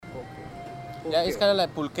Yeah, it's kind of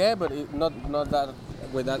like pulque, but not that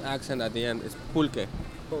with that accent at the end. It's pulque.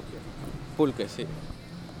 Pulque, sí.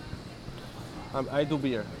 I do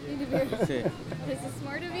beer. You do beer. Sí. Is this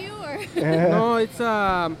smart of you or? No, it's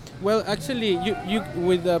well, actually, you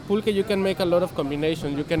with pulque you can make a lot of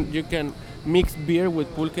combinations. You can mix beer with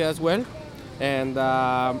pulque as well, and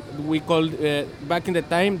we called back in the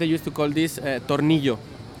time they used to call this tornillo.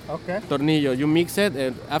 Okay. Tornillo. You mix it,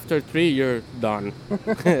 and after 3 you're done.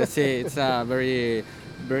 See, it's a very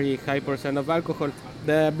high percent of alcohol.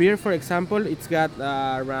 The beer, for example, it's got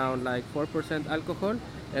around like 4% alcohol,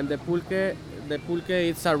 and the pulque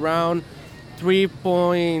it's around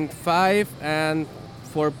 3.5 and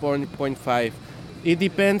 4.5. It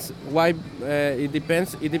depends. Why? It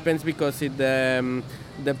depends. It depends because the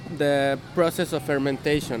process of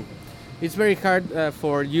fermentation. It's very hard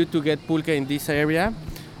for you to get pulque in this area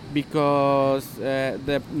because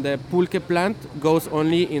the pulque plant goes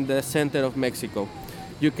only in the center of Mexico.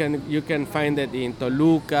 You can find it in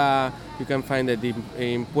Toluca, you can find it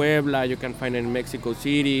in Puebla, you can find it in Mexico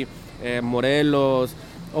City, Morelos,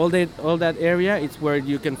 all that area. It's where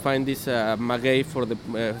you can find this maguey for the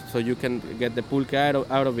so you can get the pulque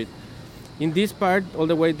out of it. In this part, all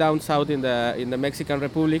the way down south in the Mexican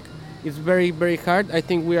Republic, it's very hard. I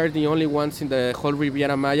think we are the only ones in the whole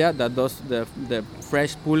Riviera Maya that does the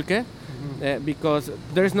fresh pulque because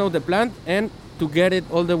there's no the plant, and to get it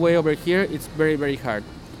all the way over here, it's very hard.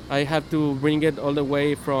 I have to bring it all the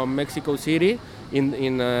way from Mexico City in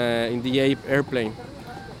the airplane.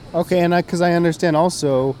 Okay, and because I understand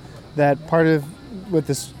also that part of what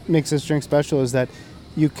this makes this drink special is that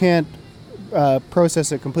you can't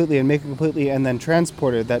process it completely and make it completely and then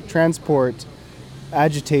transport it. That transport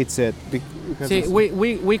agitates it. See,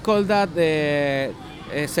 we call that se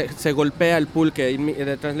golpea el pulque.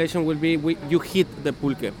 The translation will be you hit the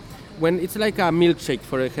pulque. When it's like a milkshake,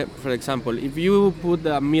 for example, if you put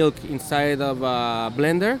the milk inside of a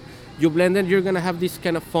blender, you blend it, you're gonna have this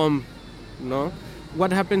kind of foam, no?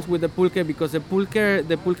 What happens with the pulque? Because the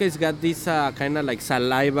pulque has got this kind of like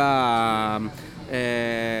saliva,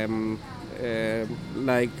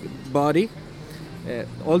 like body.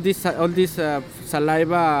 All this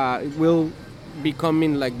saliva will be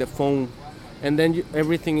coming like the foam, and then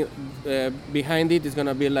everything behind it is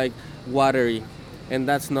gonna be like watery, and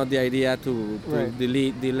that's not the idea to Right.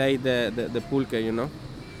 delay the pulque, you know.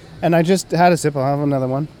 And I just had a sip. I'll have another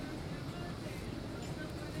one.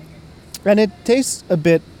 And it tastes a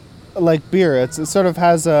bit like beer. It sort of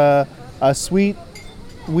has a sweet,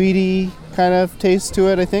 weedy kind of taste to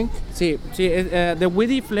it, I think. See, the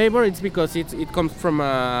weedy flavor, it's because it comes from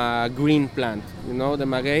a green plant, you know, the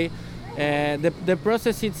maguey. The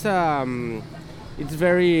process, it's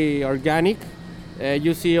very organic.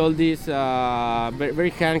 You see all these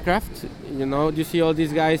very handcraft, you know. You see all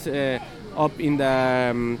these guys up in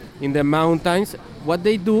the mountains. What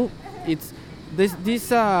they do, it's this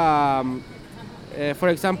for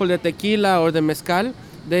example, the tequila or the mezcal,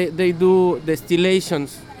 they do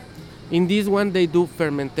distillations. In this one, they do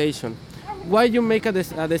fermentation. Why you make a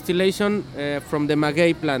distillation from the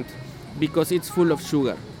maguey plant? Because it's full of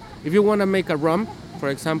sugar. If you want to make a rum, for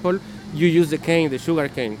example, you use the sugar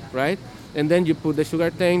cane, right? And then you put the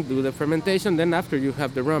sugar cane, do the fermentation, then after you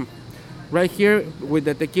have the rum. Right here with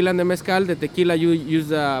the tequila and the tequila you use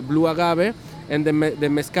blue agave, and the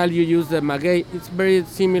mezcal you use the maguey. It's very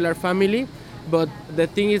similar family, but the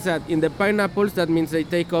thing is that in the pineapples, that means they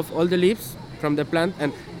take off all the leaves from the plant,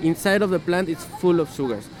 and inside of the plant it's full of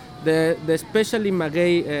sugars. The especially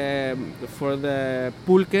maguey for the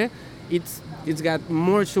pulque, it's got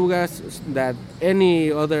more sugars than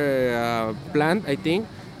any other plant, I think.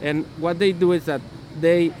 And what they do is that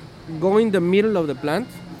they go in the middle of the plant,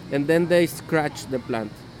 and then they scratch the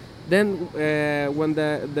plant. Then when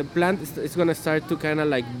the plant is going to start to kind of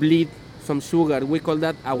like bleed some sugar, we call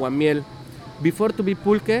that aguamiel. Before to be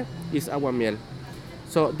pulque is aguamiel.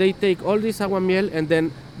 So they take all this aguamiel and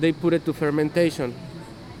then they put it to fermentation.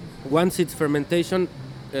 Once it's fermentation,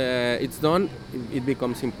 it's done, it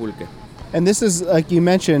becomes in pulque. And this is, like you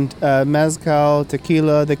mentioned, mezcal,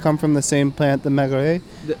 tequila, they come from the same plant, the maguey.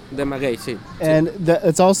 The maguey, sí. And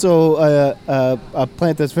it's also a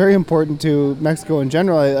plant that's very important to Mexico in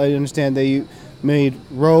general. I understand they made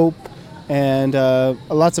rope and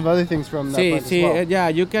lots of other things from that plant as well. Yeah,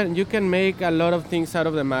 you can make a lot of things out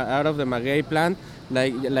of the maguey plant,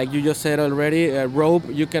 like you just said already. Rope.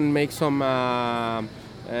 You can make some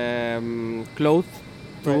cloth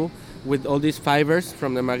too, Right. with all these fibers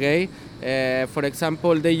from the maguey. For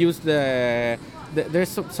example, they use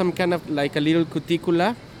there's some kind of like a little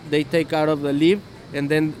cuticula they take out of the leaf, and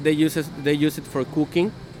then they use it for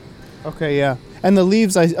cooking. Okay, yeah. And the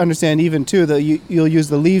leaves, I understand even too, that you'll use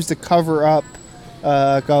the leaves to cover up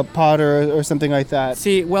like a pot or something like that.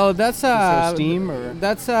 See, well, that's a steam or?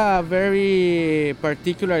 That's a very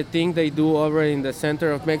particular thing they do over in the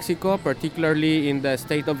center of Mexico, particularly in the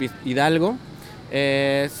state of Hidalgo.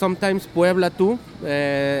 Sometimes Puebla too,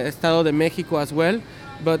 Estado de Mexico as well.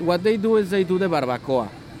 But what they do is they do the barbacoa.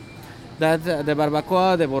 That's the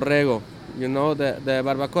barbacoa de borrego. You know, the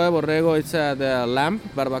barbacoa de borrego is the lamb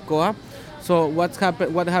barbacoa. So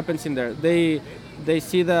what happens in there? They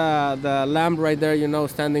see the lamb right there, you know,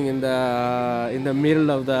 standing in the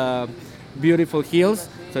middle of the beautiful hills.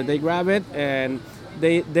 So they grab it and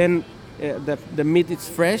they then the meat is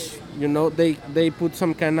fresh. You know, they put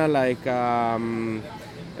some kind of like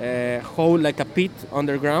hole, like a pit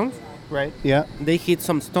underground. Right. Yeah. They hit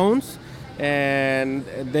some stones, and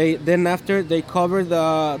after they cover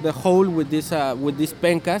the hole with these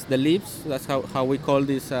pencas, the leaves. That's how we call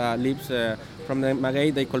these leaves from the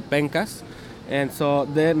maguey. They call pencas, and so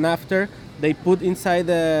then after they put inside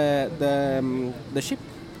the sheep,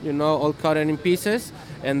 you know, all cut in pieces,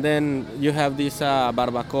 and then you have this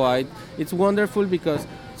barbacoa. It's wonderful because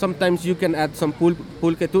sometimes you can add some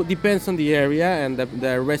pulque too. Depends on the area and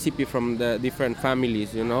the recipe from the different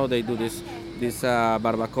families. You know, they do this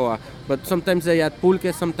barbacoa. But sometimes they add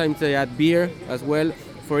pulque, sometimes they add beer as well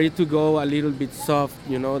for it to go a little bit soft.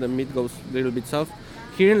 You know, the meat goes a little bit soft.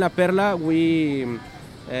 Here in La Perla, we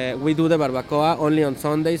do the barbacoa only on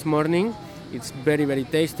Sundays morning. It's very, very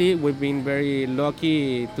tasty. We've been very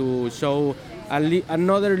lucky to show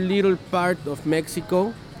another little part of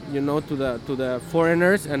Mexico, you know, to the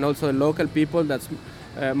foreigners and also the local people. That's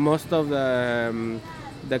most of the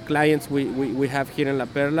clients we have here in La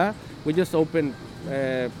Perla. We just opened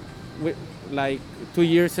like 2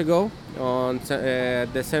 years ago on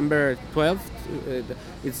December 12th.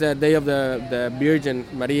 It's the day of the Virgin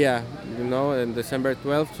Maria, you know, and December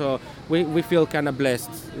 12th. So we feel kind of blessed,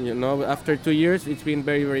 you know. After 2 years, it's been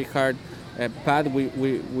very, very hard path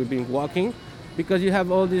we've been walking, because you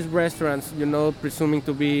have all these restaurants, you know, presuming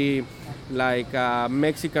to be like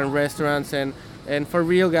Mexican restaurants, and for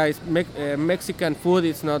real, guys, Mexican food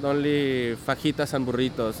is not only fajitas and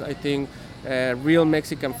burritos. I think real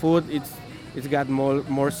Mexican food, it's got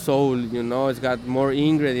more soul, you know. It's got more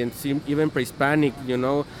ingredients, even pre-Hispanic, you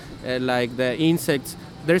know, like the insects.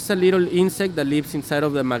 There's a little insect that lives inside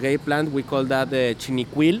of the maguey plant. We call that the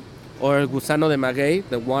chiniquil, or gusano de maguey,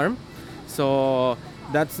 the worm. So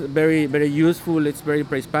that's very, very useful. It's very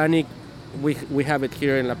pre-Hispanic. We have it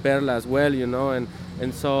here in La Perla as well, you know, and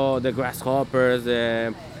so the grasshoppers,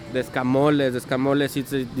 the escamoles,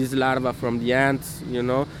 it's this larva from the ants, you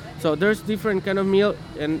know. So there's different kind of meal,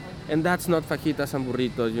 and that's not fajitas and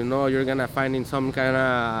burritos, you know. You're gonna find in some kind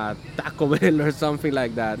of Taco Bell or something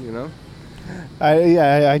like that, you know.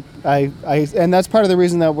 I and that's part of the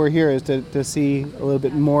reason that we're here, is to see a little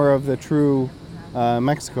bit more of the true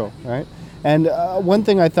Mexico, right? And one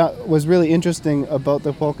thing I thought was really interesting about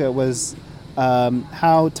the pulque was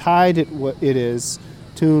how tied it is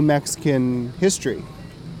to Mexican history.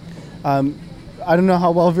 I don't know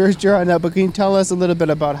how well versed you're on that, but can you tell us a little bit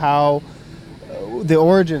about how the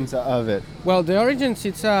origins of it? Well, the origins,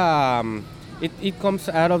 it comes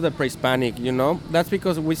out of the pre-Hispanic, you know. That's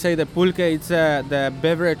because we say the pulque, it's the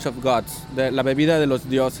beverage of gods, la bebida de los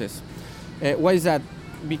dioses. Why is that?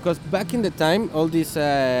 Because back in the time, all these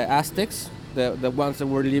Aztecs, the ones that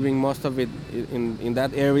were living most of it in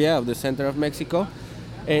that area of the center of Mexico,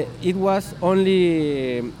 it was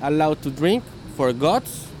only allowed to drink for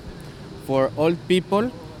gods, for old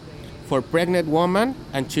people, for pregnant women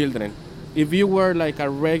and children. If you were like a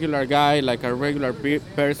regular guy, like a regular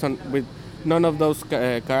person with none of those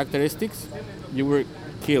characteristics, you were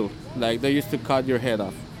killed. Like, they used to cut your head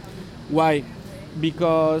off. Why?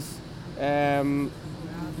 Because the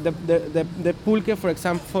pulque, for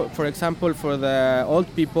example, for the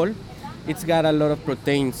old people, it's got a lot of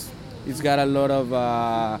proteins. It's got a lot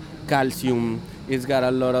of calcium. It's got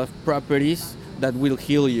a lot of properties that will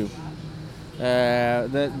heal you. The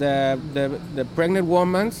pregnant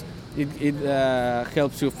woman, it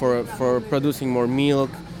helps you for producing more milk,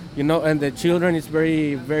 you know, and the children is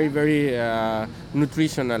very, very, very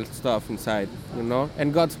nutritional stuff inside, you know.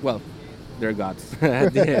 And gods, well, they're gods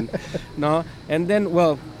at the end, no. And then,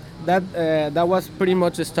 well, that was pretty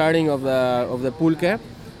much the starting of the pulque.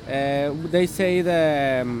 They say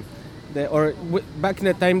back in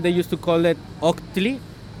the time they used to call it octli.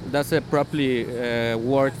 That's a properly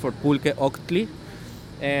word for pulque, octli.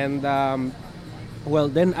 And well,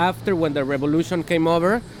 then after, when the revolution came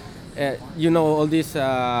over, all these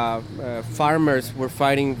farmers were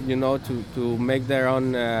fighting, to make their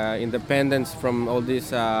own independence from all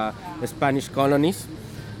these Spanish colonies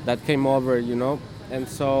that came over, and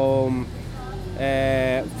so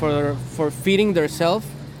for feeding themselves,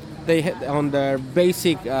 they had on their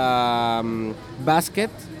basic basket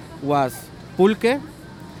was pulque,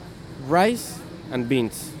 rice, and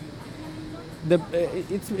beans.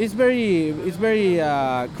 It's very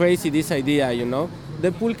crazy, this idea,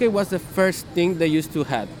 The pulque was the first thing they used to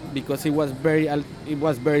have because it was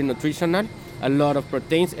very nutritional, a lot of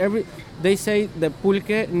proteins. They say the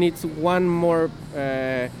pulque needs one more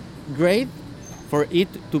grade for it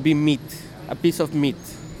to be meat, a piece of meat.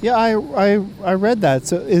 Yeah, I read that.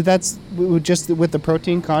 So that's just with the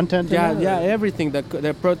protein content. Yeah, in it, yeah, or everything. The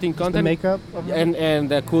protein the content, makeup. Of it? and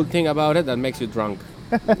the cool thing about it that makes you drunk.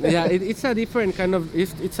 Yeah, it's a different kind of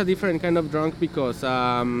it's a different kind of drunk because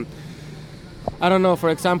I don't know. For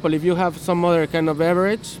example, if you have some other kind of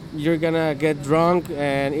beverage, you're gonna get drunk,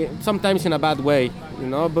 and sometimes in a bad way,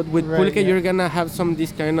 But with Right, pulque, yeah. you're gonna have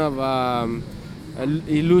this kind of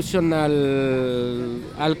illusional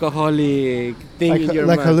alcoholic thing in your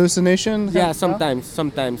like mind. hallucination. Yeah, stuff?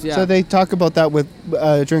 sometimes. Yeah. So they talk about that with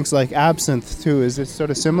drinks like absinthe too. Is it sort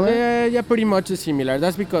of similar? Yeah, pretty much similar.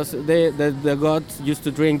 That's because the gods used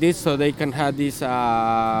to drink this so they can have these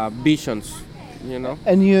visions,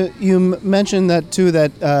 And you mentioned that too.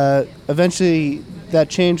 That eventually that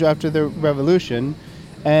changed after the revolution,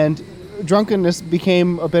 and drunkenness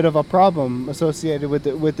became a bit of a problem associated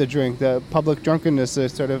with the drink. The public drunkenness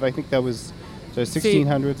is sort of, I think that was the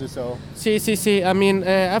 1600s or so. See. I mean,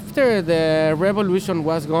 after the revolution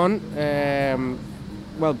was gone,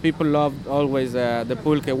 well, people loved always the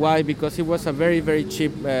pulque. Why? Because it was a very, very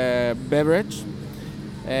cheap beverage.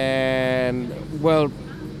 And, well,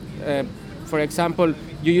 for example,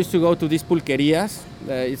 you used to go to these pulquerias.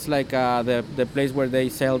 It's like the place where they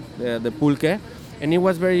sell the pulque. And it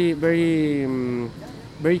was very, very,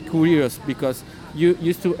 very curious because you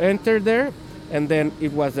used to enter there, and then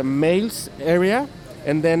it was a male's area,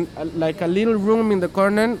 and then like a little room in the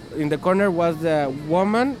corner. In the corner was the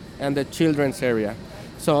woman and the children's area,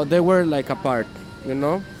 so they were like apart,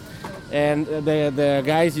 And the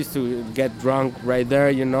guys used to get drunk right there,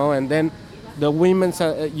 And then the women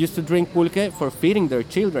used to drink pulque for feeding their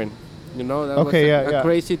children, That Okay, was a yeah.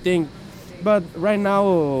 crazy thing. But right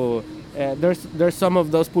now. There's some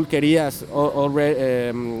of those pulquerias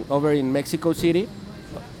already over in Mexico City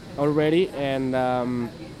already, and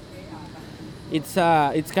it's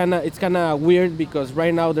kind of weird because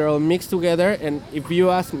right now they're all mixed together. And if you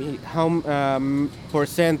ask me how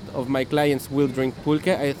percent of my clients will drink pulque,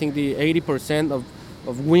 I think the 80% of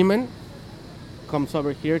women comes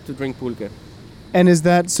over here to drink pulque. And is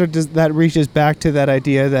that does that reaches back to that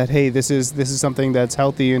idea that, hey, this is something that's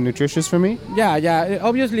healthy and nutritious for me? Yeah.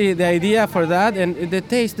 Obviously, the idea for that and the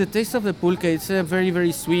taste of the pulque, it's very,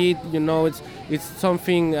 very sweet. It's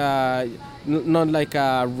something not like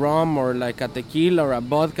a rum or like a tequila or a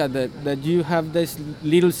vodka that you have this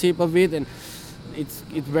little sip of it, and it's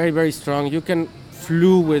very, very strong. You can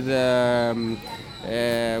flew with the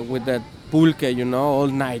pulque, all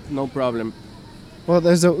night, no problem. Well,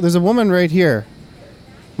 there's a woman right here,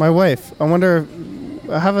 my wife. I wonder.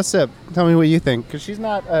 Have a sip. Tell me what you think, because she's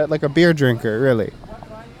not like a beer drinker, really.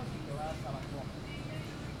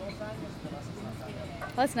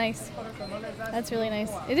 That's nice. That's really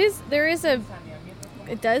nice.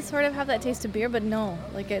 It does sort of have that taste of beer, but no,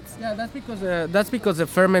 like it's. Yeah, that's because the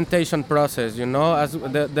fermentation process, as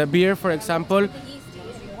the beer, for example,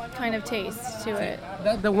 Kind of taste to it.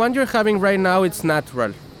 the one you're having right now, it's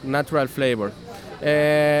natural flavor.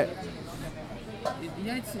 It's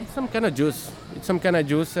some kind of juice. It's some kind of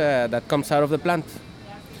juice that comes out of the plant.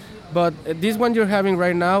 But this one you're having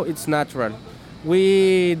right now, it's natural.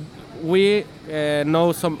 We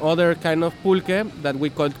know some other kind of pulque that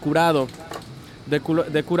we call curado. The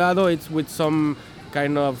curado, it's with some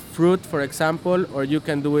kind of fruit, for example, or you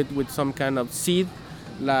can do it with some kind of seed,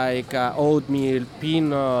 like oatmeal,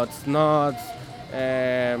 peanuts, nuts,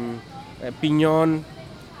 piñón,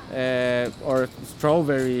 or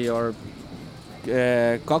strawberry, or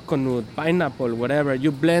coconut, pineapple, whatever.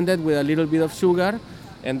 You blend it with a little bit of sugar,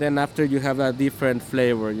 and then after you have a different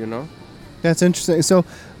flavor, That's interesting. So,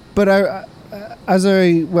 but as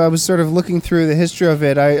I was sort of looking through the history of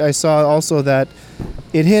it, I saw also that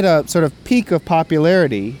it hit a sort of peak of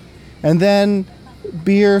popularity, and then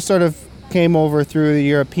beer sort of came over through the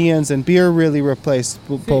Europeans, and beer really replaced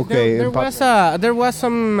pulque. There was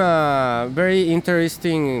some very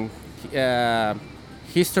interesting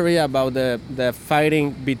history about the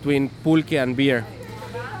fighting between pulque and beer.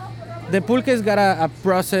 The pulque's got a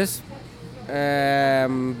process,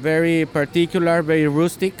 very particular, very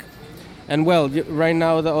rustic, and well, right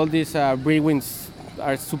now all these brewings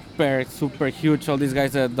are super huge. All these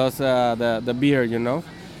guys that does the beer, you know,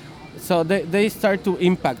 so they start to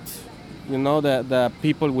impact, you know, the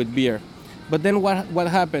people with beer. But then what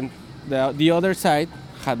happened? The other side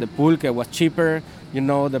had the pulque, was cheaper, you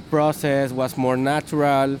know, the process was more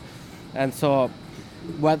natural, and so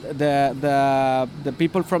what the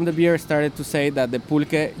people from the beer started to say that the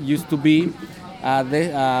pulque used to be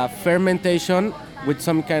the fermentation with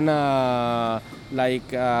some kind of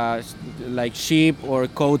like sheep or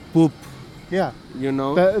goat poop, Yeah. you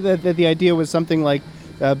know. The idea was something like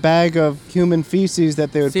a bag of human feces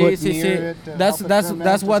that they would put See. near it. to That's help it ferment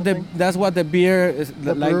that's or what something? that's what the beer is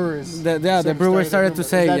The brewers. the brewers started to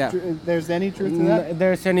say. Is that Yeah, There's any truth to that?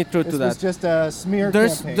 there's any truth to Is that. this just a smear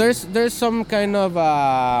there's campaign? there's some kind of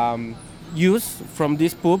use from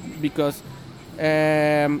this poop because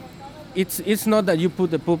it's not that you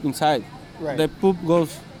put the poop inside. Right. The poop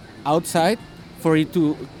goes outside for it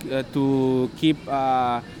to keep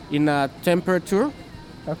in a temperature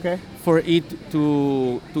Okay. for it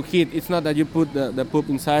to heat. It's not that you put the poop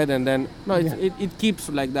inside and then no. It keeps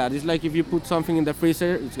like that. It's like if you put something in the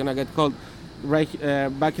freezer, it's gonna get cold. Right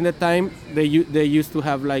back in the time, they used to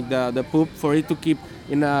have like the poop for it to keep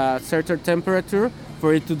in a certain temperature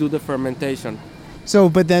for it to do the fermentation. So,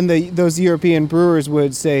 but then those European brewers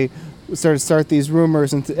would start these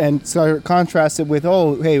rumors and start contrast it with,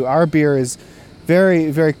 oh, hey, our beer is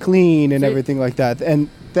very, very clean and See- everything like that. And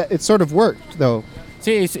that it sort of worked, though.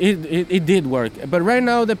 See, it did work, but right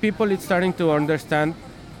now the people is starting to understand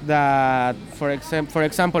that, for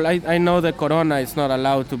example, I know the Corona is not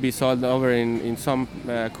allowed to be sold over in some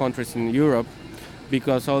countries in Europe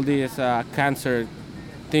because all these cancer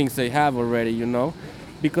things they have already, you know,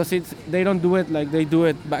 because they don't do it like they do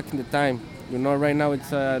it back in the time. You know, right now it's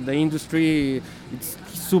the industry, it's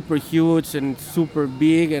super huge and super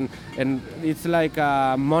big, and it's like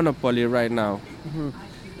a monopoly right now.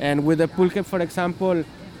 And with the pulque, for example,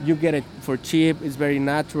 you get it for cheap, it's very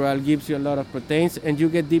natural, gives you a lot of proteins, and you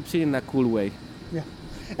get dipsy in a cool way. Yeah.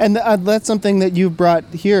 And that's something that you brought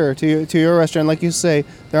here to your restaurant. Like you say,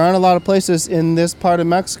 there aren't a lot of places in this part of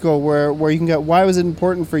Mexico where you can get. Why was it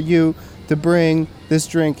important for you to bring this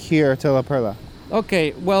drink here to La Perla?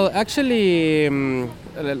 Okay, well, actually,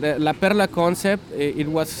 La Perla concept, it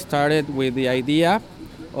was started with the idea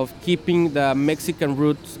of keeping the Mexican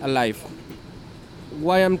roots alive.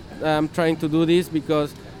 Why I'm trying to do this?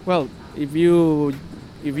 Because, well, if you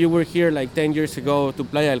were here like 10 years ago to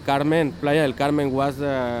Playa del Carmen was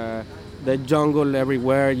the jungle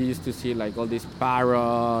everywhere. You used to see like all these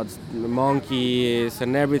parrots, monkeys,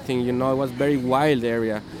 and everything. You know, it was very wild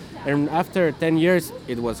area. And after 10 years,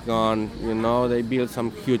 it was gone. You know, they built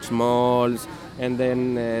some huge malls, and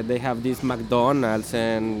then they have these McDonald's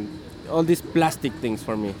and all these plastic things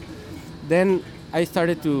for me. Then I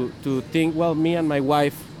started to think, well, me and my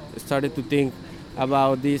wife started to think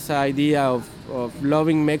about this idea of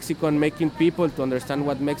loving Mexico and making people to understand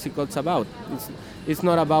what Mexico's about. It's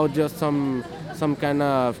not about just some kind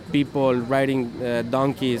of people riding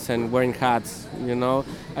donkeys and wearing hats, you know.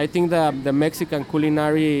 I think that the Mexican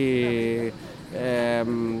culinary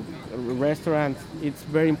restaurants, it's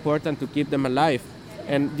very important to keep them alive.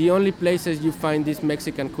 And the only places you find these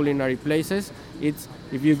Mexican culinary places, it's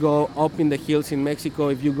if you go up in the hills in Mexico,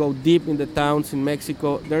 if you go deep in the towns in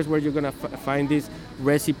Mexico, there's where you're gonna find these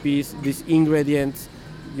recipes, these ingredients,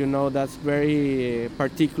 you know, that's very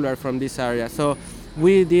particular from this area. So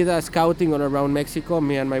we did a scouting all around Mexico,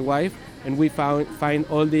 me and my wife, and we find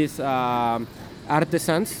all these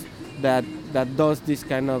artisans that does this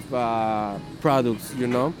kind of products, you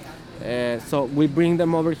know. So we bring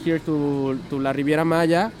them over here to La Riviera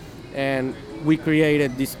Maya, and we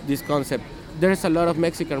created this concept. There's a lot of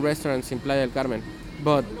Mexican restaurants in Playa del Carmen,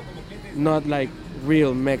 but not like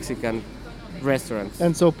real Mexican restaurants.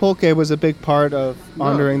 And so pulque was a big part of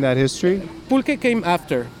honoring that history. Pulque came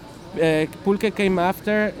after. Pulque came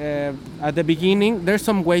after. At the beginning, there's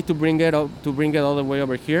some way to bring it all the way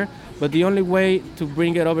over here, but the only way to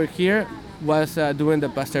bring it over here was doing the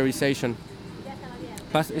pasteurization.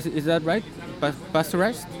 Is that right?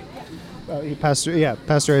 Pasteurized? Pasteurization. Yeah.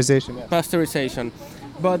 Pasteurization.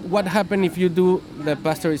 But what happens if you do the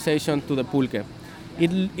pasteurization to the pulque?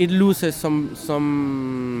 It loses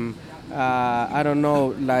some I don't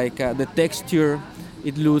know, like the texture.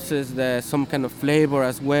 It loses some kind of flavor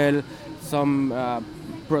as well. Some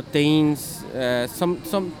proteins.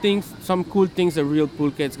 Some things. Some cool things the real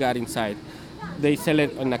pulque's got inside. They sell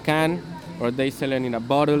it in a can, or they sell it in a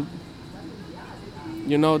bottle.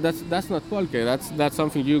 You know, that's not pulque. That's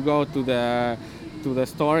something you go to the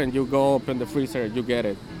store and you go open the freezer and you get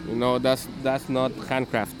it. You know, that's not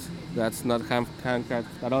handcraft. That's not handcraft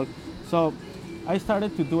at all. So I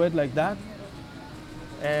started to do it like that,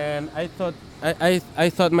 and I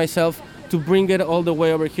thought myself to bring it all the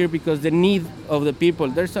way over here because the need of the people.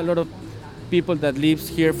 There's a lot of people that lives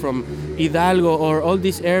here from Hidalgo or all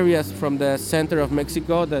these areas from the center of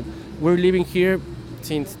Mexico that we're living here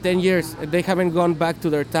since 10 years. They haven't gone back to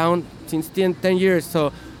their town since 10 years.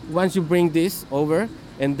 So once you bring this over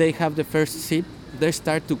and they have the first sip, they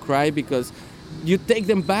start to cry because you take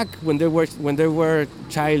them back when they were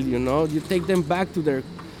child. You know, you take them back to their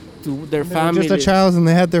family. Just a child, and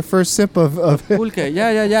they had their first sip of pulque.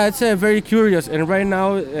 Yeah. It's very curious. And right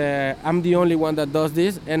now, I'm the only one that does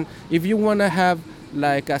this. And if you wanna have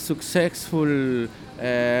like a successful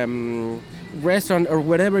restaurant or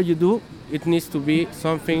whatever you do, it needs to be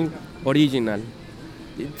something original.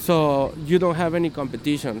 So you don't have any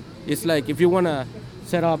competition. It's like if you wanna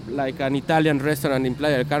set up like an Italian restaurant in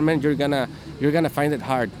Playa del Carmen, you're gonna find it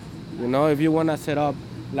hard. You know, if you wanna set up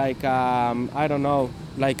like I don't know,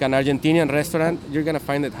 like an Argentinian restaurant, you're gonna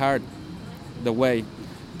find it hard, the way,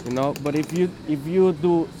 you know. But if you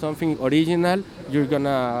do something original, you're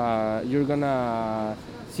gonna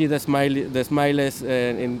see the smiles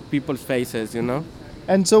in people's faces, you know.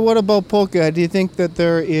 And so, what about pulque? Do you think that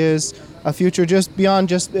there is a future just beyond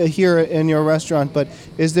just here in your restaurant, but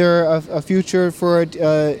is there a future for it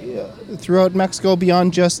throughout Mexico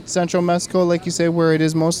beyond just Central Mexico, like you say, where it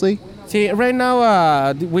is mostly? See, right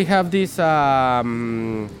now we have this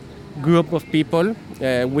group of people.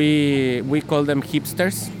 We call them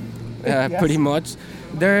hipsters, Yes. pretty much.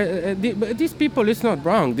 These people, it's not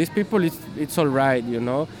wrong. These people, it's all right, you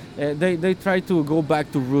know. They try to go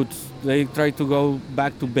back to roots. They try to go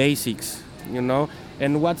back to basics, you know.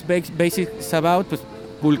 And what's basics about? Pues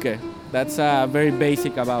pulque. That's very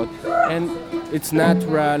basic about. And it's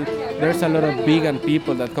natural. There's a lot of vegan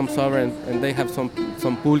people that comes over and they have some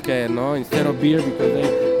pulque, you know, instead of beer because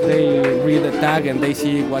they read the tag and they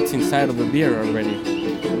see what's inside of the beer already,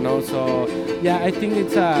 you know. So yeah, I think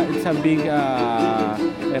it's a big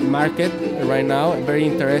market right now, a very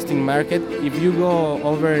interesting market. If you go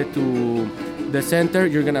over to the center,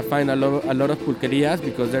 you're gonna find a lot of pulquerias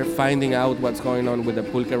because they're finding out what's going on with the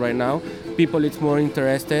pulque right now. People, it's more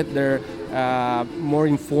interested. They're more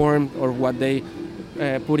informed of what they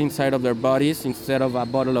put inside of their bodies instead of a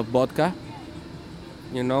bottle of vodka,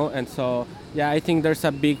 you know. And so, yeah, I think there's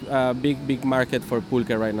a big market for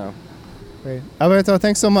pulque right now. Great. Alberto,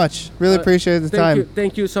 thanks so much. Really appreciate the time.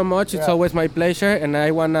 Thank you so much. It's always my pleasure, and I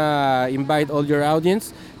wanna invite all your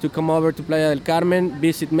audience to come over to Playa del Carmen,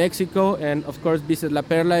 visit Mexico, and of course visit La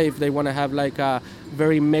Perla if they wanna have like a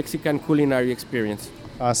very Mexican culinary experience.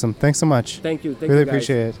 Awesome. Thanks so much. Thank you. Really you, guys.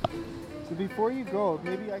 appreciate it. So before you go,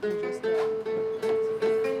 maybe I can just...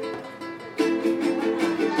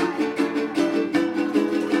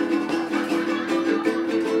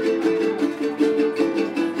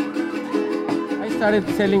 I started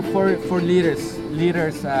selling 4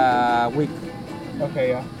 liters a week, Okay,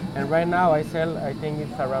 yeah. and right now I sell, I think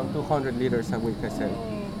it's around 200 liters a week I sell.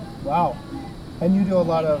 Wow. And you do a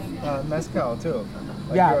lot of mezcal too.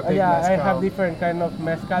 Like you're a big I mezcal. have different kind of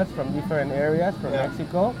mezcals from different areas from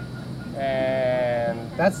Mexico, and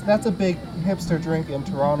That's a big hipster drink in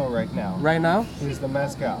Toronto right now. right now, Is the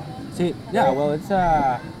mezcal. see, yeah, well, it's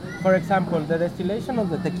for example, the distillation of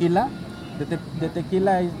the tequila. The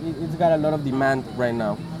tequila it's got a lot of demand right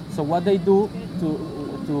now. So what they do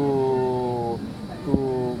to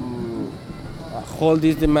hold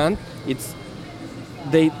this demand, it's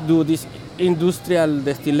they do this industrial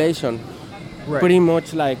distillation, Right. pretty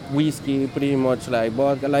much like whiskey, pretty much like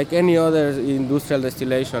vodka, like any other industrial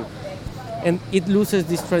distillation, and it loses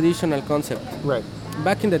this traditional concept. Right.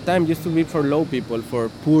 Back in the time, used to be for low people, for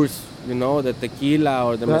poors, you know, the tequila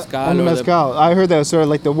or the mezcal. And the or mezcal. I heard that was sort of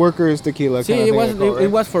like the workers' tequila. See, kind of it thing was they call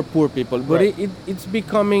it was for poor people, but Right. it's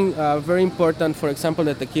becoming very important. For example,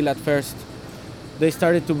 the tequila at first, they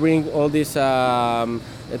started to bring all these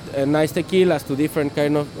nice tequilas to different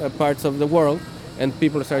kind of parts of the world, and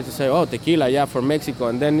people started to say, "Oh, tequila, yeah, for Mexico."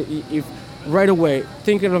 And then if right away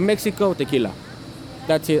thinking of Mexico, tequila,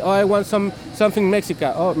 that's it. Oh, I want something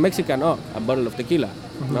Mexican. Oh, Mexican. Oh, a bottle of tequila.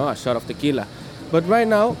 No, a shot of tequila. But right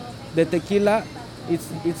now, the tequila,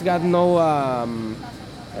 it's got no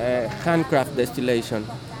handcraft distillation.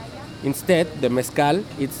 Instead, the mezcal,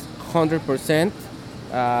 it's 100%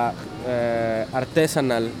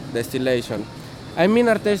 artisanal distillation. I mean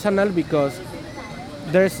artisanal because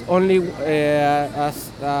there's only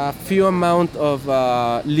a few amount of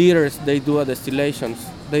liters they do a distillations.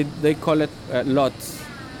 they call it lots,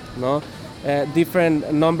 no?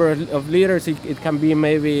 Different number of liters. It can be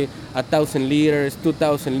maybe 1,000 liters,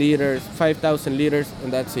 2,000 liters, 5,000 liters,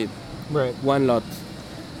 and that's it. Right. One lot.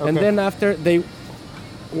 And Okay. then after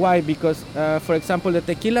why? Because for example, the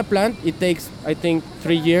tequila plant, it takes I think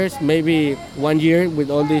 3 years, maybe 1 year with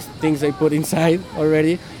all these things they put inside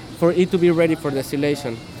already, for it to be ready for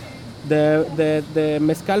distillation. The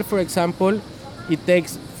mezcal, for example, it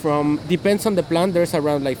takes depends on the plant. There's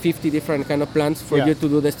around like 50 different kind of plants for Yeah. you to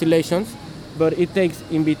do distillations, but it takes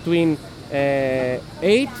in between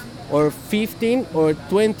 8 or 15 or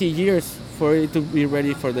 20 years for it to be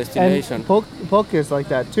ready for distillation. And pulque is like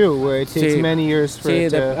that too, where it takes Sí. many years for See,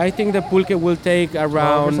 it to... I think the pulque will take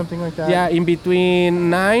around something like that? Yeah, in between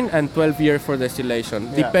 9 and 12 years for distillation.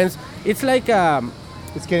 Yeah. Depends. It's like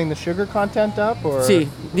It's getting the sugar content up, or... see,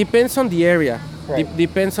 depends on the area. Right.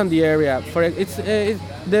 Depends on the area.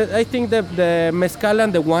 I think the mezcal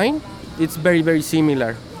and the wine, it's very very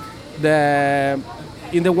similar.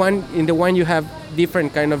 In the wine you have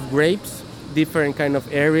different kind of grapes, different kind of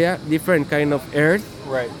area, different kind of earth,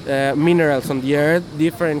 Right. minerals on the earth,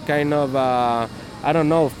 different kind of I don't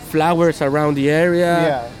know, flowers around the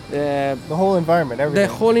area. The whole environment, everything.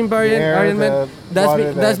 The whole environment. The That's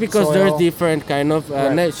water, that's the because soil. there's different kind of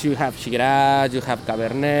Right. notes. You have Shiraz, you have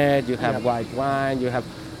Cabernet, you have Yeah. white wine, you have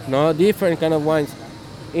different kind of wines.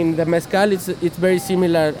 In the mezcal, it's very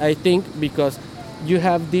similar, I think, because you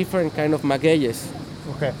have different kind of magueyes.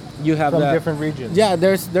 Okay. You have From the- different regions. Yeah,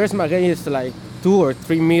 there's magueyes like 2 or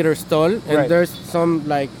 3 meters tall, and Right. there's some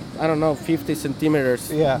like I don't know 50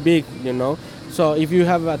 centimeters Yeah. big. So if you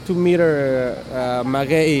have a 2 meter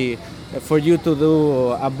maguey for you to do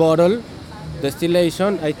a bottle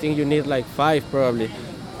distillation, I think you need like 5 probably,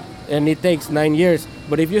 and it takes 9 years.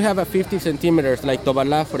 But if you have a 50 centimeters like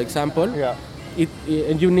Tobalá, for example, Yeah.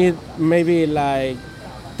 and you need maybe like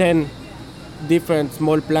 10 different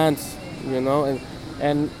small plants,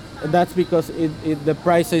 and that's because the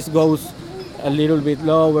prices goes a little bit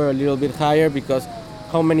lower, a little bit higher, because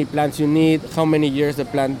how many plants you need, how many years the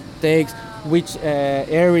plant takes, which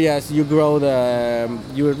areas you grow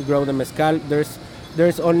the mezcal.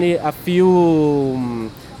 There's only a few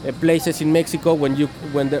places in Mexico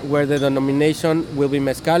where the denomination will be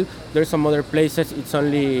mezcal. There's some other places it's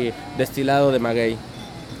only destilado de maguey.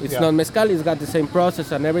 It's Yeah. not mezcal. It's got the same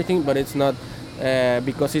process and everything, but it's not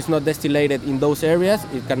because it's not destillated in those areas.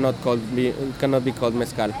 It cannot be called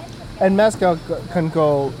mezcal. And mezcal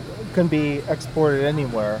can be exported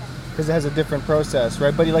anywhere because it has a different process,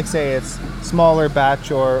 right? But you like say it's smaller batch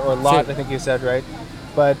or lot, Sí. I think you said, right?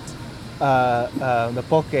 But the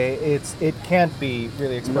pulque, it can't be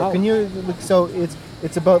really exported. No. Can you? So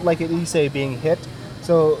it's about like you say being hit.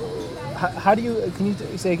 So how do you? Can you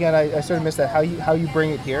say again? I sort of missed that. How you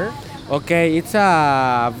bring it here? Okay, it's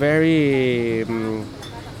a very.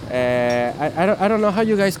 I don't know how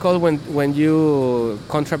you guys call when you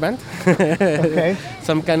contraband. Okay.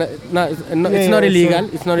 Some kind of it's not it's illegal. a-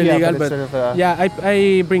 It's not yeah, illegal, but but, it's sort of yeah,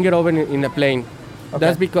 I bring it over in a plane. Okay.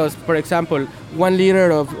 That's because, for example, 1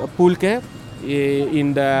 liter of pulque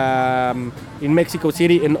in Mexico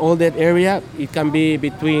City and all that area, it can be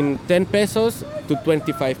between 10 pesos to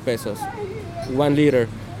 25 pesos. 1 liter.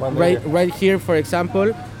 1 liter. Right here, for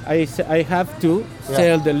example, I have to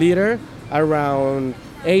sell the liter around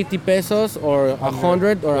 80 pesos or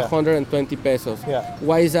 100 or Yeah. 120 pesos. Yeah.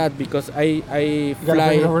 Why is that? Because I You gotta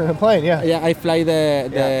bring it fly. over in a plane, yeah. Yeah, I fly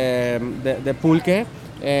the pulque,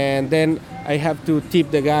 and then I have to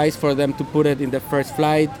tip the guys for them to put it in the first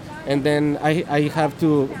flight, and then I have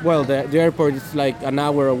to. Well, the airport is like an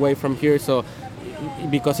hour away from here, so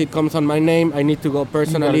because it comes on my name, I need to go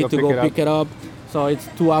personally go to pick go it up. pick it up. So it's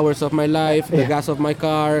 2 hours of my life, the Yeah. gas of my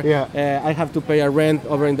car. Yeah. I have to pay a rent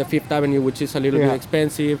over in the Fifth Avenue, which is a little Yeah. bit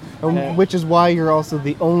expensive. Which is why you're also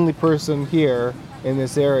the only person here in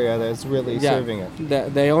this area that's really serving it.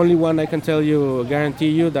 The only one I can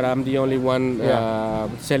guarantee you that I'm the only one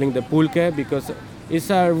selling the pulque, because it's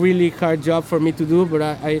a really hard job for me to do, but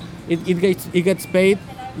it gets paid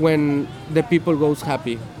when the people goes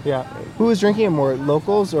happy. Yeah. Who is drinking it more,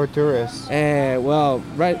 locals or tourists? Well,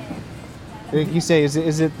 right. Like you say, is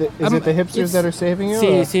it the hipsters that are saving you?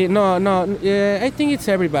 or? See, no. I think it's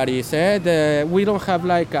everybody. We don't have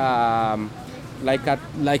like a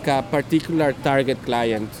particular target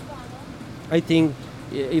client. I think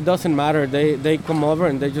it doesn't matter. They come over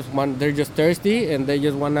and they're just thirsty and they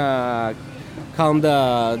just wanna calm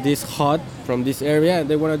this hot from this area and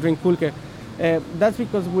they wanna drink pulque. That's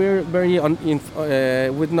because we're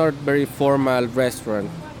with not very formal restaurant.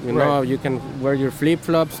 You know, Right. you can wear your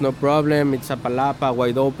flip-flops, no problem. It's a palapa,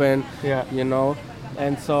 wide open. Yeah. You know,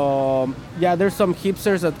 And so yeah, there's some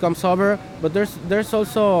hipsters that comes over, but there's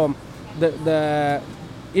also the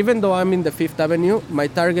even though I'm in the Fifth Avenue, my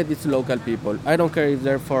target is local people. I don't care if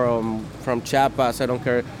they're from Chiapas. I don't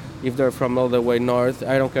care if they're from all the way north.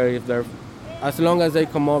 I don't care if they're, as long as they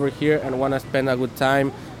come over here and want to spend a good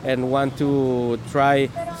time and want to try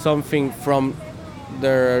something from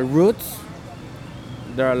their roots,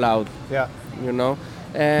 they're allowed. Yeah. You know,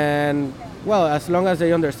 and well, as long as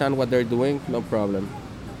they understand what they're doing, no problem.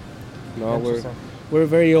 No, Interesting. we're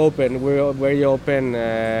very open. We're very open.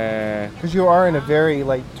 Because you are in a very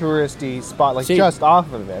like touristy spot, like See- just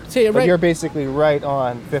off of it. See, But right- you're basically right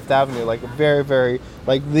on Fifth Avenue, like very, very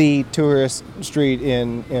like the tourist street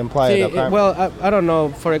in Playa See, del Carmen. well, I don't know.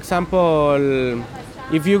 For example,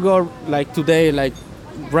 if you go like today, like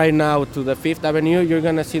right now to the Fifth Avenue, you're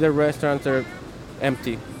gonna see the restaurants are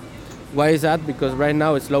empty. Why is that? Because right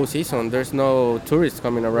now it's low season. There's no tourists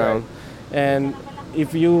coming around, and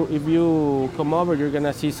if you come over, you're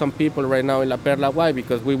gonna see some people right now in La Perla. Why?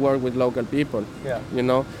 Because we work with local people. Yeah. You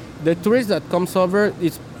know, the tourist that comes over,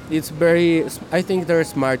 it's very. I think they're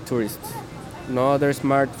smart tourists. No, they're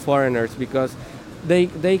smart foreigners because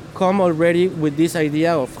they come already with this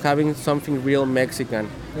idea of having something real Mexican.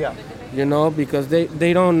 Yeah. You know, because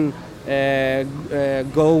they don't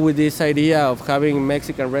go with this idea of having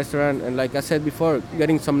Mexican restaurant and, like I said before,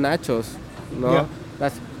 getting some nachos. No, Yeah.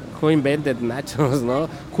 that's who invented nachos. No,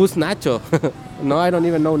 who's Nacho? No, I don't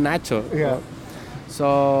even know Nacho. Yeah.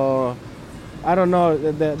 So I don't know.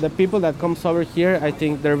 The people that comes over here, I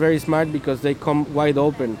think they're very smart because they come wide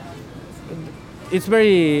open. It's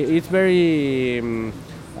very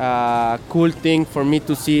cool thing for me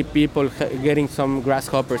to see people getting some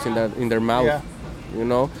grasshoppers in their mouth. Yeah. You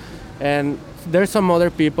know, and there's some other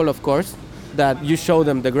people, of course, that you show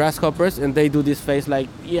them the grasshoppers and they do this face like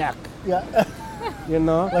yuck. Yeah. You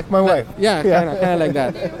know, Like my wife. yeah, Yeah. kind of like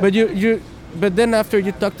that. But then after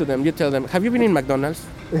you talk to them, you tell them, "Have you been in McDonald's?"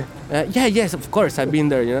 Yeah, yes, of course, I've been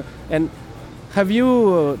there. You know, and have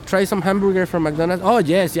you tried some hamburger from McDonald's? Oh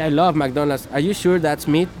yes, yeah, I love McDonald's. Are you sure that's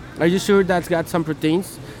meat? Are you sure that's got some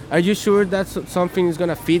proteins? Are you sure that's something is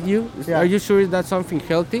gonna feed you? Yeah. Are you sure that's something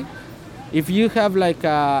healthy? If you have like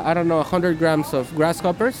I don't know 100 grams of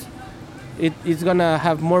grasshoppers, it's gonna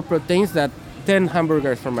have more proteins than 10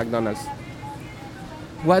 hamburgers from McDonald's.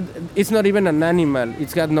 What? It's not even an animal.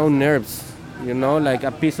 It's got no nerves. You know, like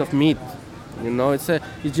a piece of meat. You know, it's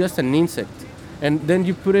just an insect. And then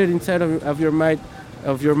you put it inside of your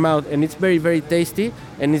mouth, and it's very, very tasty,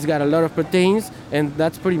 and it's got a lot of proteins, and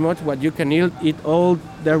that's pretty much what you can eat all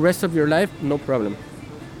the rest of your life, no problem.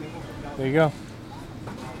 There you go.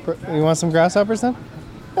 You want some grasshoppers then?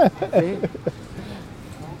 Okay.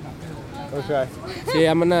 Okay. See,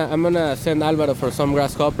 I'm gonna send Alvaro for some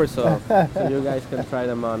grasshoppers, so you guys can try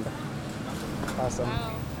them on. Awesome.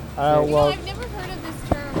 Well, I've never heard of this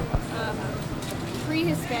term,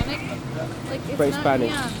 pre-Hispanic. Like it's Pre-Hispanic.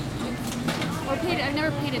 Not, yeah, I've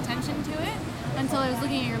never paid attention to it until I was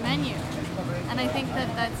looking at your menu, and I think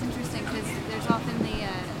that's interesting because there's often you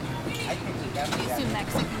assume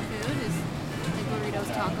Mexican food is like burritos,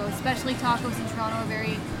 tacos, especially tacos in Toronto are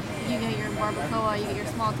very. You get your barbacoa, you get your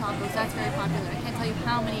small tacos. That's very popular. I can't tell you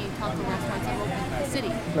how many taco restaurants have opened in the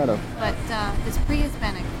city. Claro. But this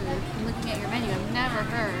pre-Hispanic food, I'm looking at your menu, I've never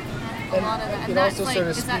heard a lot of that. it And that's also like, sort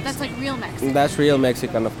of that's like real Mexican. That's real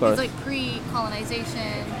Mexican, of course. It's like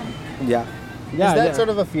pre-colonization. Yeah. Is that yeah. sort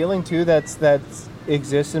of a feeling too that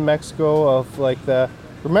exists in Mexico of like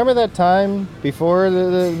remember that time before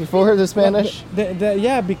the Spanish?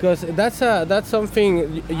 Yeah, because that's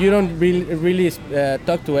something you don't really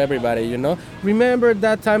talk to everybody, you know. Remember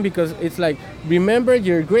that time because it's like remember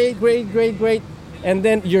your great, and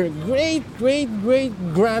then your great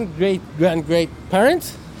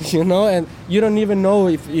parents, you know, and you don't even know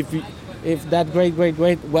if that great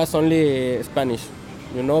was only Spanish,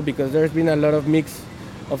 you know, because there's been a lot of mix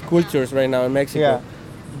of cultures right now in Mexico. Yeah.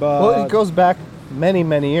 But Well, it goes back many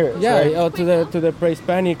years. yeah, right? to the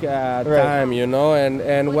pre-Hispanic time, you know,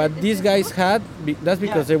 and what these guys had, that's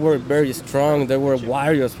because they were very strong. They were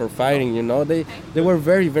warriors for fighting, you know. They were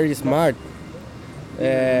very smart.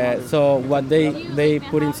 So what they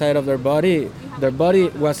put inside of their body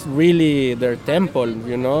was really their temple,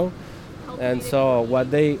 you know. And so what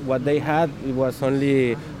they had, it was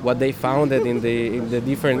only what they founded in the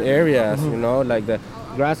different areas, you know, like the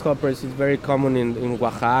grasshoppers is very common in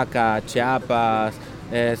Oaxaca, Chiapas,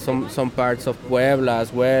 some parts of Puebla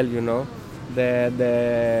as well, you know.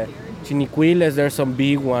 The chinicuiles, there's some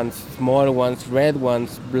big ones, small ones, red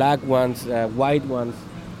ones, black ones, white ones.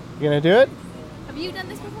 You gonna do it? Have you done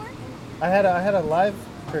this before? I had a live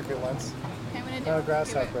cricket once. Okay, I'm gonna do Not a it.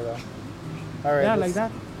 grasshopper though. All right. Yeah, like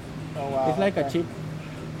that. Oh wow. It's like a okay. chip.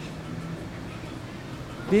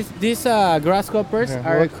 These grasshoppers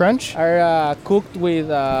Yeah. Will it crunch? are cooked with.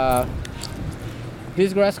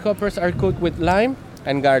 These grasshoppers are cooked with lime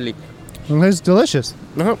and garlic. It's delicious.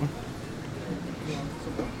 Uh-huh.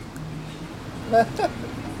 They're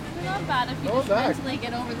not bad if you Go just back. mentally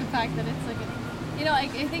get over the fact that it's like, I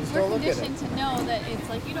think Just we're don't look at it. conditioned to know that it's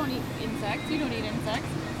like you don't eat insects,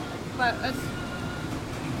 but it's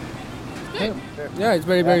good. Yeah, it's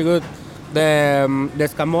very very good. The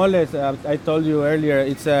escamoles I told you earlier.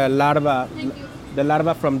 It's a larva, Thank you. the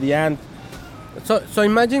larva from the ant. So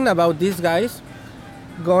imagine about these guys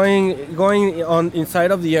going on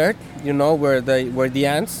inside of the earth, where the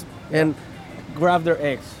ants, and grab their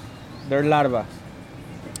eggs, their larvae.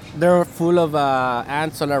 They're full of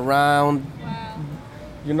ants all around,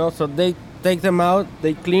 Wow. So they take them out,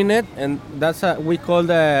 they clean it, and that's we call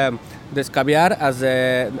the caviar as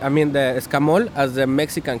the escamol as the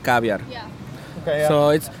Mexican caviar. Yeah. Okay. So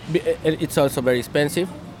it's also very expensive,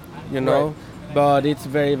 Right. but it's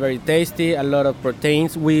very very tasty. A lot of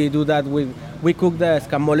proteins. We do that we cook the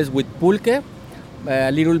escamoles with pulque,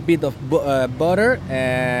 a little bit of butter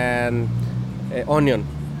and onion.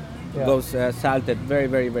 Yeah. Goes salted. Very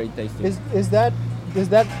very very tasty. Is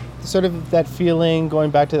that sort of that feeling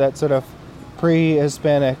going back to that sort of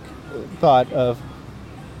pre-Hispanic thought of,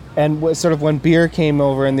 and sort of when beer came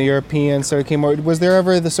over and the Europeans sort of came over, was there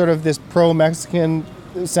ever the sort of this pro-Mexican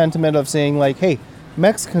sentiment of saying like, hey,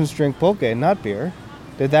 Mexicans drink pulque, not beer?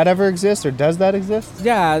 Did that ever exist, or does that exist?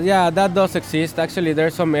 Yeah, that does exist. Actually,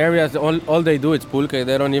 there's some areas all they do is pulque.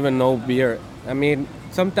 They don't even know beer. I mean,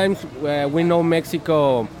 sometimes we know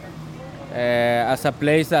Mexico as a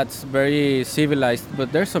place that's very civilized,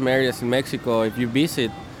 but there's some areas in Mexico if you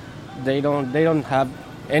visit, they don't have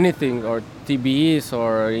anything or TVs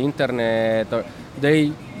or internet, or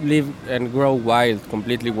they live and grow wild,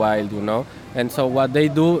 completely wild, And so what they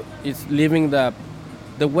do is living the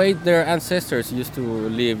way their ancestors used to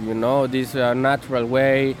live, this natural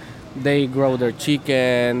way. They grow their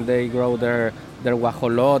chicken, they grow their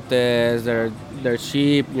guajolotes, their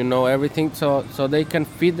sheep, everything, so they can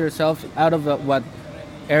feed themselves out of what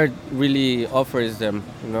Earth really offers them,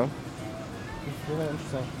 It's really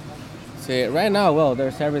interesting. See, right now, well,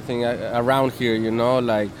 there's everything around here,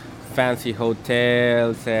 like fancy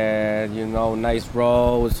hotels and, nice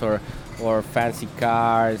roads or fancy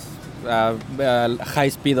cars, high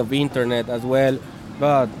speed of internet as well.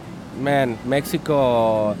 But, man,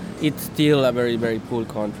 Mexico, it's still a very, very cool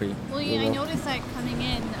country. Well, I noticed that coming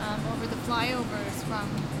in over the flyovers from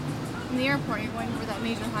the airport, you're going over that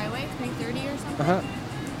major highway, 330 or something, Uh-huh.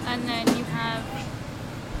 and then you have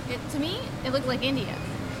it. To me, it looked like India,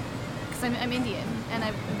 because I'm Indian and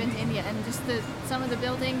I've been to India, and just some of the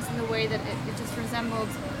buildings and the way that it just resembled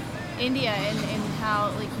India, and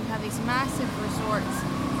how like you have these massive resorts,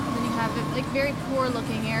 and then you have like very poor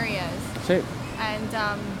looking areas, See, and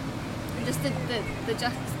just the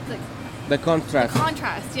the contrast.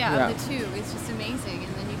 contrast, Yeah. of the two is just amazing.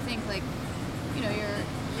 And then you think like,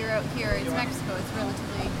 you're out here, it's Mexico, it's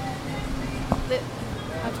relatively.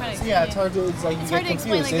 I'm trying to explain. Yeah, it's hard to. It's like you It's get hard to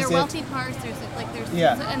explain. Like confused. there are Is wealthy parts. There's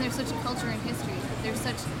Yeah. and there's such a culture and history. But there's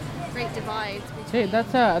such great divides Hey,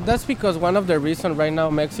 between. that's because one of the reasons right now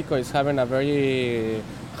Mexico is having a very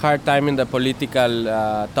hard time in the political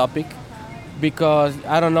topic, because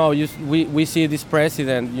I don't know, we see this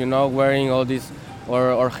president, wearing all these,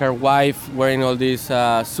 or her wife wearing all these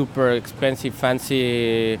super expensive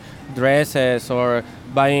fancy dresses, or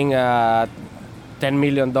buying a $10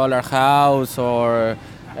 million house, or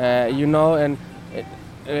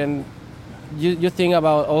and you think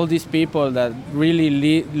about all these people that really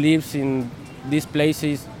lives in these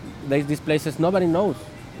places. These places nobody knows.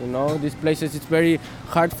 These places, it's very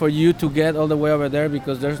hard for you to get all the way over there,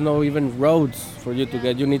 because there's no even roads for you to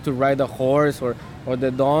get. You need to ride a horse or the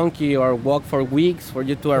donkey, or walk for weeks for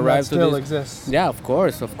you to and arrive that to still this. exists. Yeah, of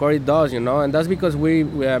course it does, and that's because we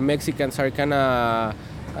Mexicans are kind of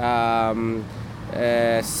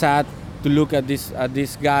sad to look at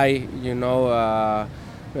this guy,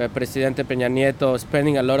 Presidente Peña Nieto,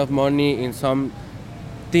 spending a lot of money in some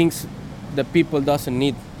things the people doesn't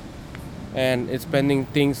need, and it's spending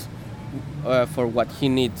things for what he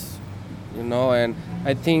needs, and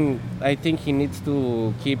I think he needs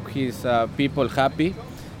to keep his people happy,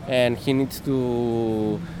 and he needs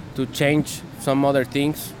to change some other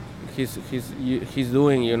things he's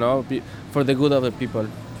doing, for the good of the people,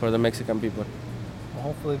 for the Mexican people. Well,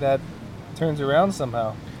 hopefully that turns around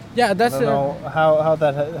somehow. Yeah, that's I don't know how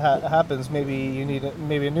that happens. Maybe you need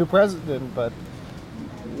maybe a new president, but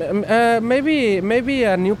maybe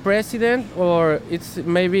a new president, or it's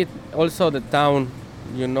maybe also the town,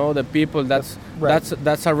 the people Right.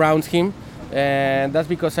 that's around him, and that's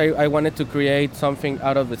because I wanted to create something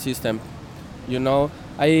out of the system.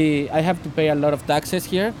 I have to pay a lot of taxes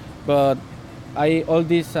here, but all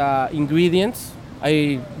these ingredients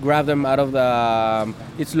I grab them out of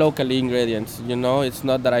it's locally ingredients. It's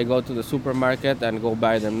not that I go to the supermarket and go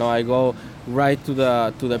buy them. No, I go right to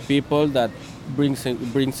the people that brings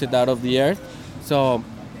it out of the earth. So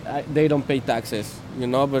they don't pay taxes.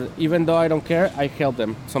 But even though I don't care, I help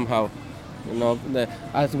them somehow.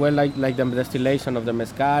 As well, like the distillation of the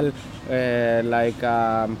mezcal,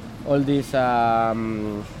 all these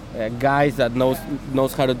guys that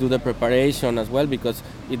knows how to do the preparation as well, because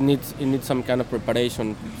it needs some kind of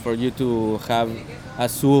preparation for you to have a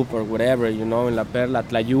soup or whatever. In La Perla,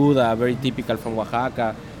 tlayuda, very typical from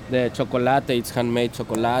Oaxaca. The chocolate, it's handmade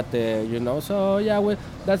chocolate. So yeah,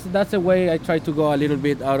 that's the way I try to go a little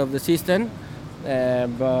bit out of the system,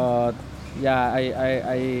 but yeah,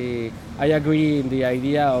 I agree in the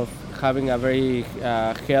idea of having a very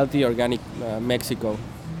healthy, organic Mexico.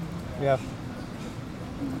 Yeah.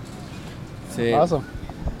 Sí. Awesome.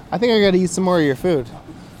 I think I got to eat some more of your food.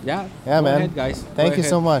 Yeah. Yeah, Go man. ahead, guys. Thank Go you ahead.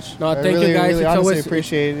 so much. No, I thank really, you, guys. Really It's honestly always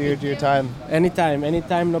appreciate your time.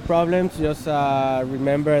 Anytime, no problems. Just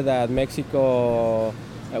remember that Mexico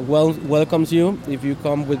welcomes you if you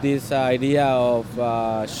come with this idea of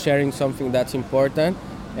sharing something that's important,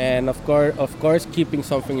 and of course, keeping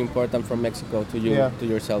something important from Mexico to you, to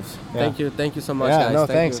yourselves. Yeah. Thank you so much, Yeah, guys. no,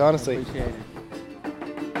 Thank thanks, you. honestly. I appreciate it.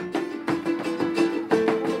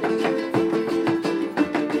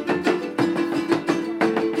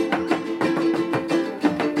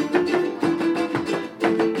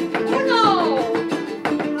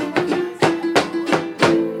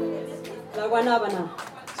 La guanábana,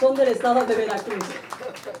 son del estado de Veracruz.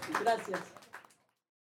 Gracias.